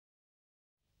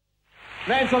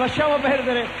Renzo, lasciamo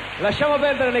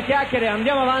perdere le chiacchiere,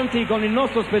 andiamo avanti con il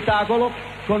nostro spettacolo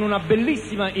con una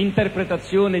bellissima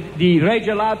interpretazione di Ray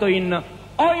Gelato in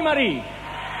Oi Marie.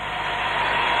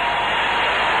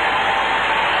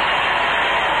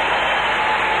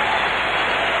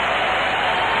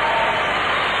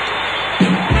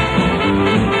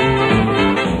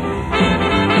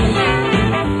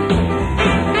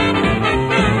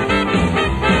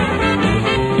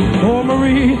 Oh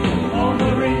Marie, Oh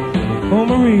Marie, oh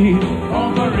Marie, oh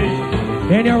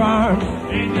Marie, in your arms,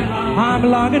 I'm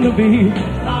longing to be.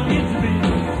 longing to be.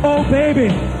 Oh baby,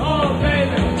 Oh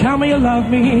baby, tell me you love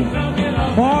me, tell me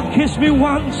love, or kiss me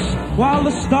once while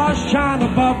the stars shine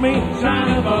above me.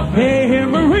 shine above me. Hey, hey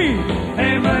Marie,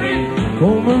 Hey Marie,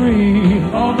 oh Marie,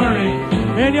 oh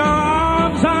Marie, in your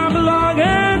arms I'm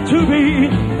longing to be.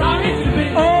 longing to be.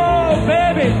 Oh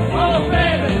baby, Oh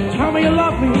baby, tell me you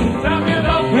love me. tell me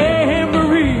love me. Hey, hey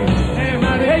Marie, Hey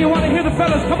Marie, hey, you want to hear the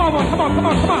fellas? Come on, come on, come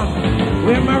on, come on.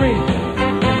 Hey Marie,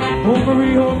 oh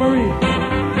Marie, oh Marie.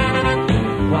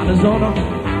 Guarda zona,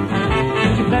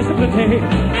 ci presta per te.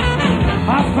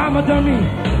 A fama dormi,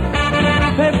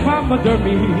 per fama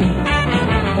dormi.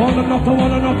 Una nota,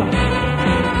 una nota.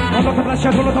 Una nota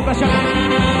lasciata, una nota lasciata.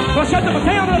 Lasciata per te,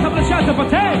 una nota lasciata per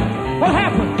te. What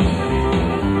happened?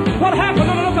 What happened?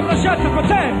 Una nota lasciata per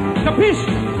te. Capisci?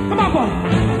 Come on, boy.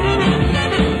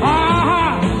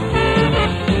 Aha.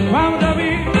 Fama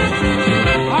dormi.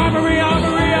 Armory,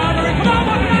 armory, armory. Come on,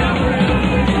 boy.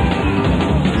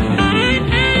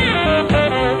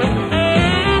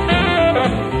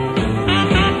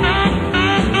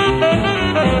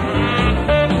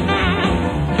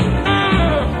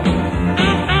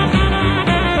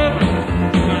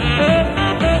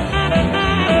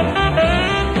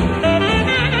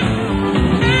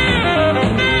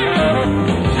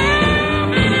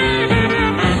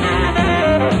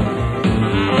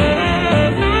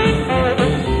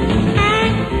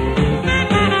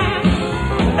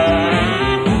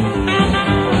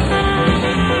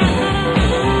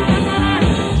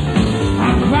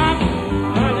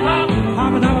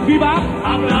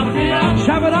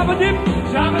 Shabba-dabba-dip,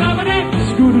 shabba-dabba-dip,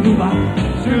 scoo-doo-doo-bop,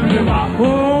 scoo-doo-bop, oh,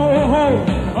 oh, oh,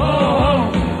 oh, oh,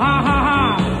 ha, ha,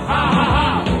 ha, ha, ha,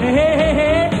 ha, hey, hey, hey,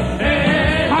 hey, hey,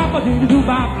 hey,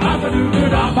 hoppa-doo-doo-bop,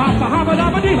 hoppa-doo-doo-dop,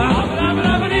 hoppa-hoppa-dabba-dee-bop,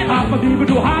 hoppa-dabba-dabba-dip,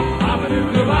 hoppa-dee-ba-doo-hop,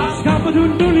 hoppa-doo-doo-bop,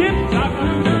 scoppa-doo-doo-lip,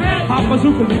 hoppa-doo-doo-dip,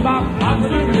 hoppa-zookily-bop,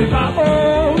 hoppa-doo-doo-bop,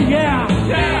 oh, yeah,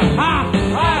 yeah, ha,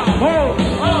 ha, oh,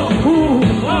 oh, ooh,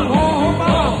 oh, oh,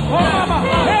 mama, oh, mama,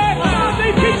 hey, come on,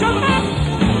 they teach us up.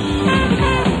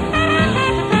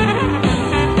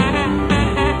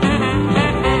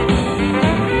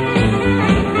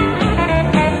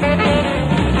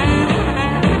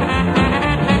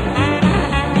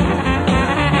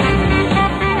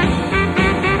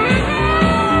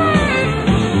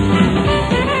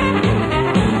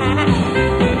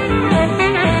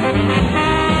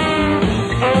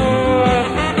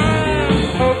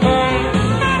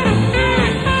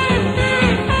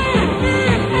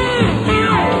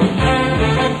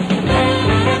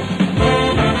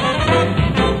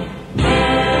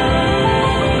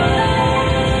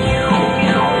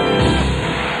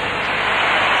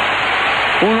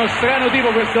 Uno strano tipo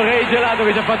questo Ray Gelato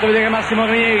che ci ha fatto vedere Massimo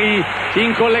Ranieri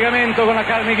in collegamento con la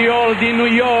Carnegie Hall di New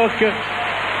York,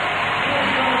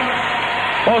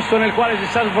 posto nel quale si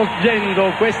sta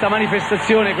svolgendo questa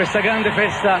manifestazione, questa grande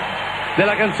festa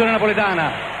della canzone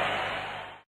napoletana.